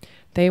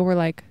 They were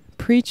like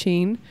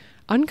preaching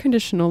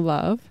unconditional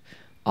love,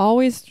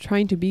 always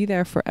trying to be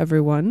there for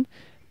everyone,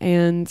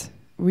 and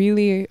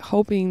really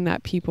hoping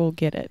that people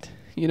get it,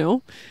 you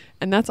know?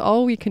 And that's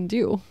all we can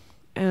do.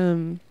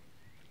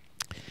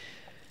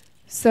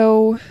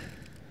 So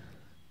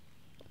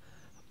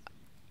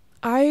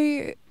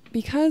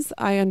because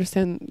I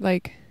understand,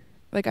 like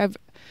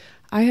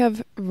I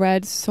have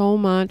read so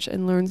much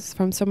and learned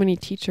from so many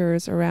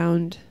teachers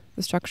around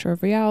the structure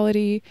of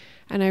reality,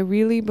 and I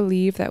really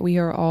believe that we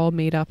are all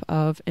made up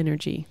of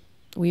energy.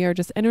 We are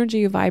just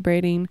energy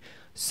vibrating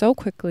so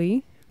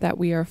quickly that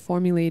we are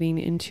formulating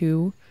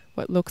into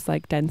what looks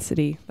like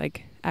density,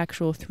 like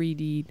actual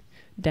 3D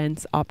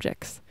dense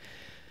objects.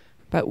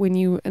 But when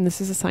you, and this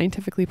is a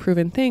scientifically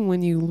proven thing,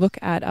 when you look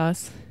at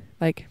us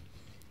like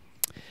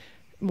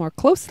more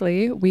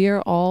closely, we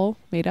are all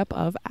made up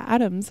of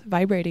atoms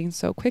vibrating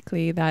so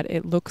quickly that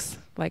it looks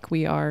like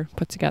we are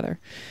put together.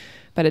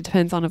 But it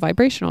depends on a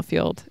vibrational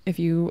field. If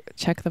you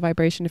check the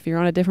vibration, if you're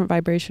on a different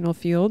vibrational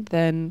field,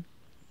 then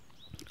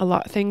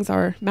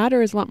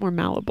matter is a lot more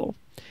malleable.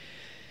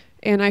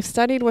 And I've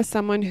studied with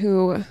someone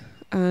who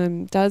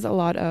does a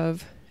lot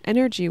of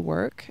energy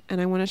work,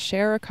 and I want to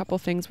share a couple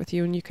things with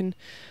you, and you can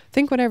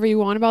think whatever you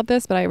want about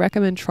this, but I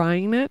recommend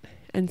trying it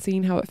and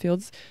seeing how it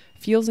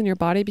feels in your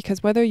body,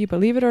 because whether you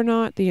believe it or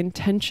not, the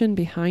intention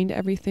behind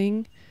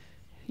everything,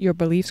 your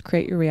beliefs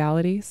create your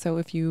reality. So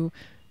if you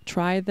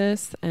try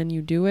this and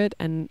you do it,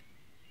 and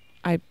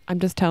I'm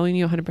just telling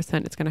you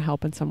 100% it's going to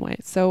help in some way.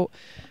 So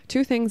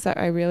 2 things that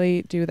I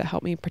really do that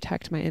help me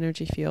protect my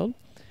energy field.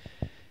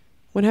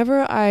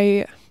 Whenever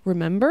I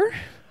remember,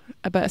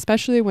 but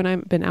especially when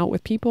I've been out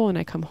with people and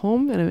I come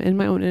home and I'm in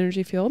my own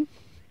energy field,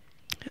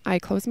 I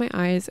close my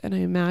eyes and I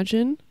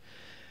imagine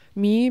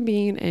me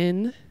being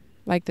in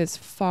like this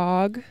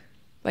fog,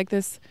 like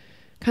this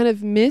kind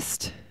of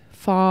mist,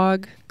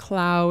 fog,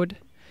 cloud,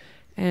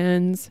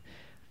 and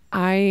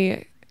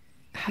I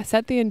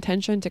set the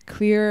intention to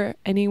clear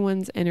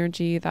anyone's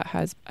energy that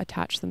has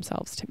attached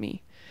themselves to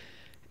me.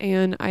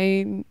 And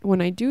when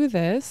I do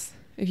this,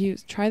 if you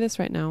try this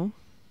right now,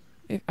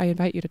 I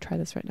invite you to try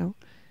this right now.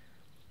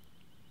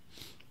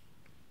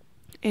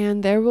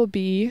 And there will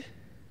be,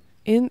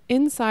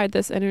 inside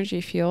this energy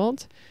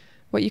field,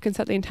 what you can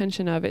set the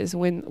intention of is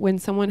when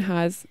someone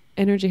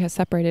energy has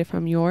separated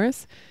from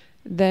yours,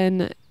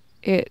 then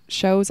it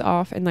shows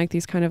off in like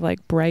these kind of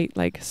like bright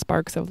like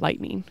sparks of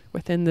lightning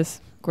within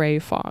this gray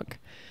fog.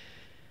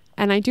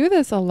 And I do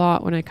this a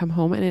lot when I come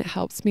home, and it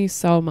helps me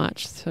so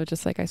much. So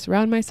just like I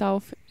surround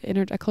myself,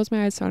 I close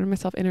my eyes, surround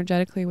myself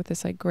energetically with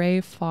this like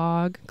gray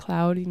fog,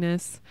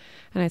 cloudiness,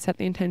 and I set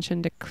the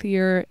intention to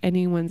clear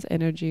anyone's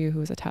energy who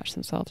has attached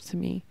themselves to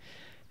me.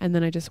 And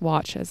then I just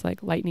watch as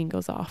like lightning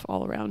goes off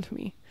all around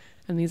me.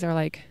 And these are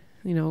like,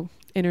 you know,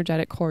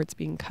 energetic cords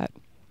being cut.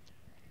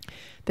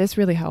 This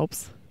really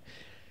helps.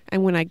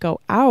 And when I go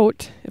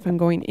out, if I'm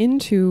going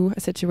into a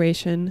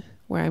situation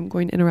where I'm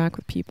going to interact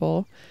with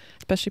people,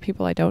 especially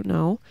people I don't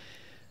know,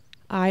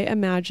 I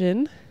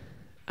imagine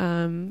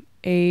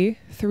a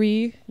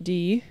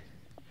 3D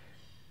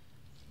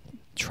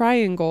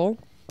triangle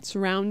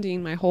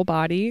surrounding my whole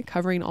body,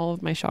 covering all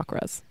of my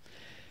chakras.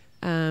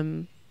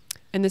 And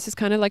this is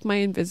kind of like my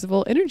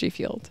invisible energy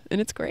field,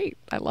 and it's great.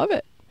 I love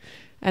it.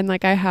 And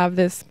like I have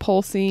this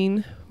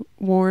pulsing,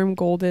 warm,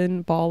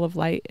 golden ball of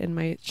light in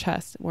my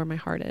chest where my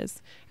heart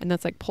is. And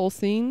that's like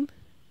pulsing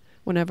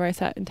whenever I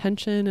set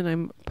intention and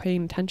I'm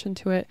paying attention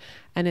to it,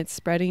 and it's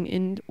spreading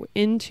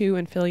into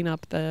and filling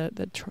up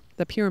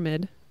the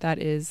pyramid that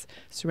is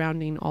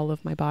surrounding all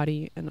of my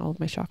body and all of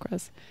my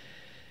chakras.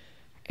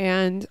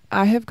 And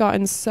I have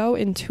gotten so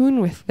in tune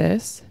with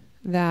this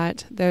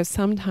that there's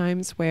some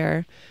times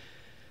where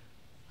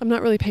I'm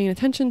not really paying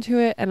attention to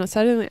it, and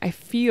suddenly I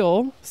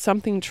feel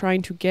something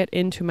trying to get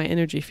into my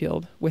energy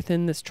field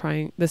within this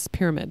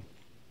pyramid.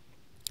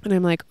 And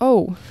I'm like,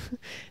 oh,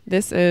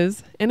 this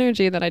is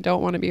energy that I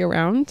don't want to be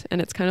around. And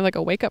it's kind of like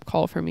a wake up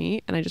call for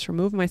me. And I just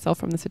remove myself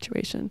from the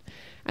situation.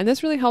 And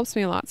this really helps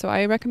me a lot. So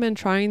I recommend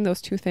trying those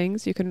 2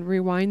 things. You can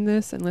rewind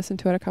this and listen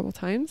to it a couple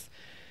times.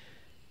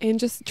 And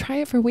just try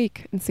it for a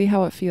week and see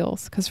how it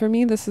feels. Because for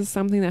me, this is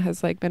something that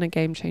has like been a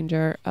game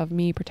changer of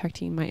me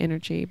protecting my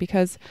energy,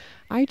 because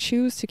I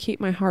choose to keep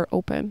my heart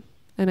open,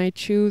 and I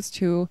choose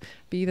to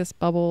be this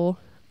bubble,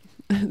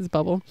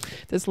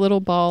 this little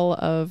ball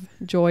of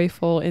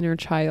joyful inner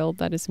child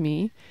that is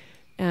me.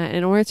 And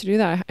in order to do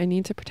that, I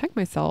need to protect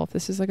myself.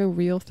 This is like a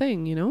real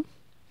thing, you know?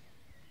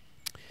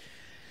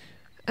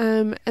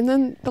 And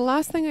then the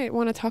last thing I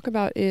want to talk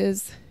about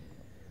is,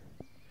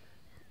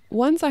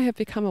 once I have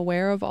become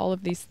aware of all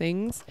of these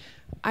things,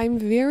 I'm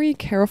very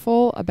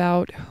careful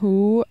about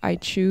who I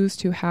choose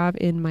to have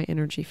in my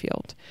energy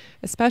field,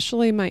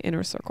 especially my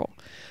inner circle.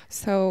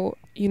 So,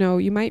 you know,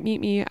 you might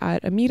meet me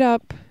at a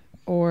meetup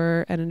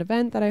or at an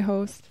event that I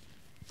host,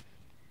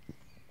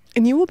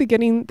 and you will be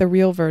getting the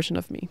real version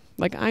of me.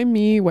 Like, I'm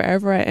me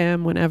wherever I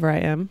am, whenever I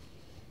am.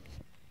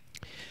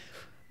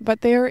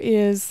 But there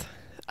is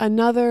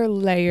another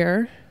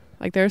layer.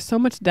 Like, there's so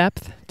much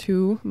depth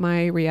to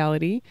my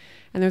reality,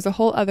 and there's a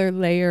whole other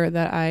layer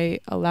that I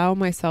allow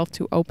myself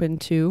to open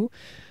to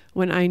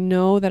when I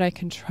know that I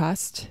can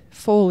trust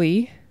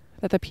fully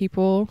that the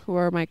people who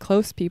are my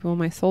close people,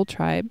 my soul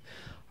tribe,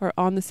 are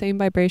on the same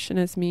vibration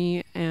as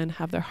me and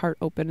have their heart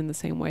open in the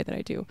same way that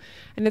I do.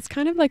 And it's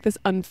kind of like this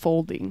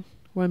unfolding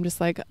where I'm just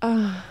like,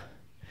 I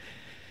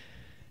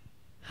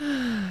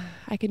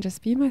can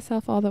just be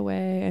myself all the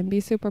way and be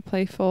super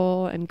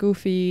playful and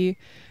goofy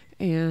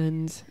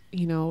and,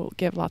 you know,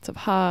 give lots of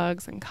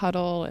hugs and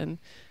cuddle and,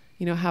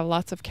 you know, have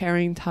lots of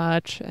caring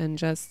touch and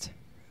just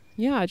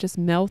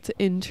melt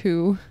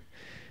into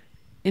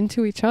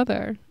each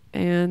other.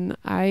 And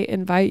I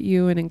invite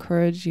you and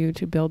encourage you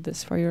to build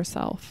this for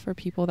yourself, for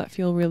people that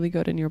feel really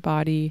good in your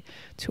body,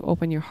 to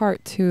open your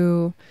heart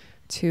to,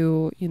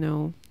 you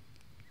know,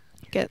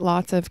 get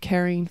lots of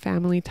caring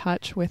family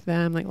touch with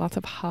them, like lots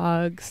of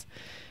hugs,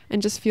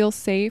 and just feel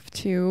safe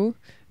to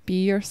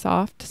be your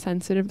soft,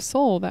 sensitive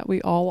soul that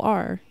we all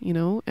are, you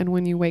know. And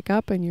when you wake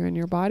up and you're in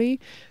your body,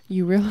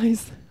 you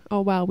realize,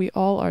 oh wow, we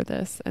all are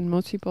this. And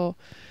most people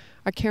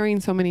are carrying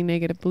so many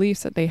negative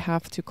beliefs that they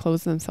have to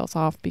close themselves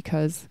off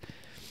because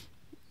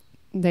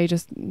they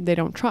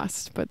don't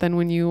trust. But then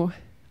when you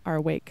are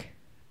awake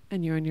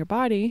and you're in your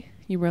body,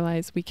 you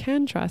realize we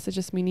can trust. It's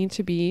just we need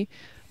to be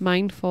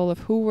mindful of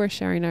who we're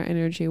sharing our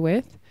energy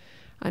with,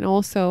 and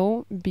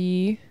also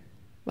be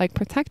like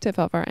protective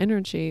of our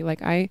energy.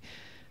 Like I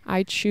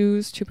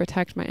choose to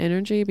protect my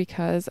energy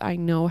because I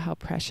know how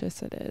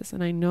precious it is,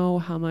 and I know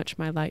how much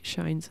my light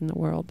shines in the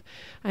world,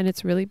 and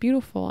it's really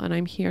beautiful, and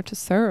I'm here to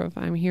serve.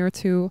 I'm here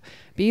to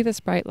be this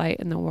bright light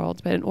in the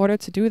world. But in order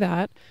to do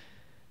that,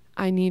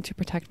 I need to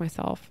protect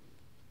myself.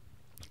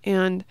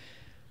 And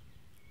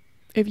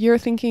if you're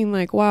thinking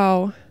like,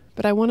 wow,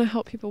 but I want to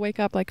help people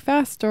wake up like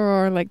faster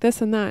or like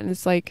this and that, and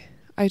it's like,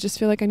 I just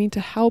feel like I need to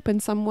help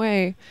in some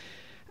way.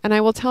 And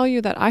I will tell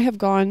you that I have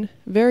gone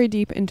very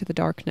deep into the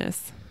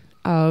darkness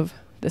of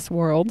this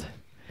world,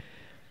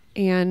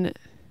 and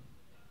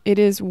it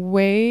is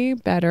way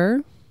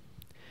better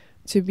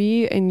to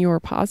be in your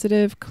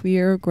positive,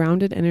 clear,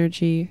 grounded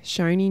energy,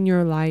 shining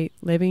your light,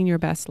 living your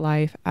best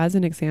life as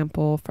an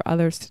example for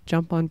others to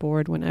jump on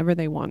board whenever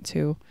they want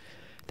to,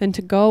 than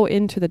to go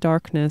into the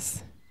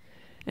darkness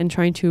and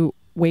trying to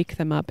wake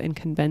them up and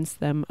convince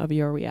them of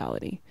your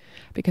reality.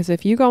 Because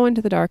if you go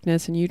into the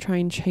darkness and you try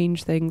and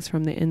change things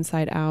from the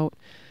inside out,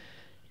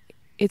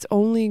 it's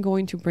only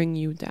going to bring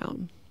you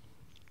down.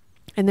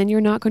 And then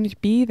you're not going to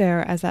be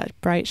there as that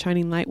bright,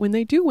 shining light when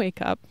they do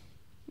wake up.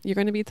 You're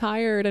going to be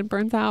tired and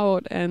burnt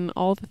out and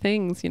all the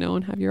things, you know,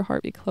 and have your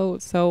heart be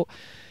closed. So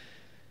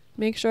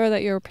make sure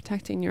that you're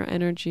protecting your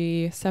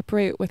energy,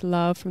 separate with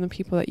love from the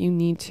people that you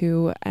need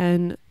to,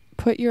 and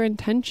put your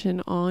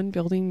intention on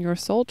building your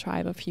soul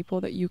tribe of people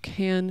that you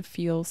can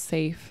feel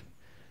safe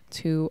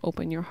to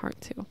open your heart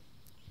to.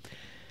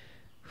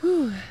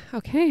 Whew.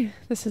 Okay,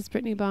 this is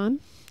Brittnee Bond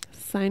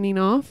signing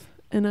off,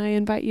 and I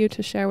invite you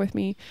to share with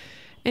me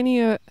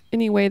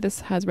any way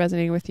this has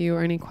resonated with you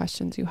or any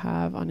questions you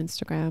have on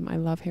Instagram. I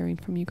love hearing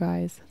from you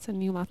guys.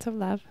 Sending you lots of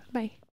love. Bye.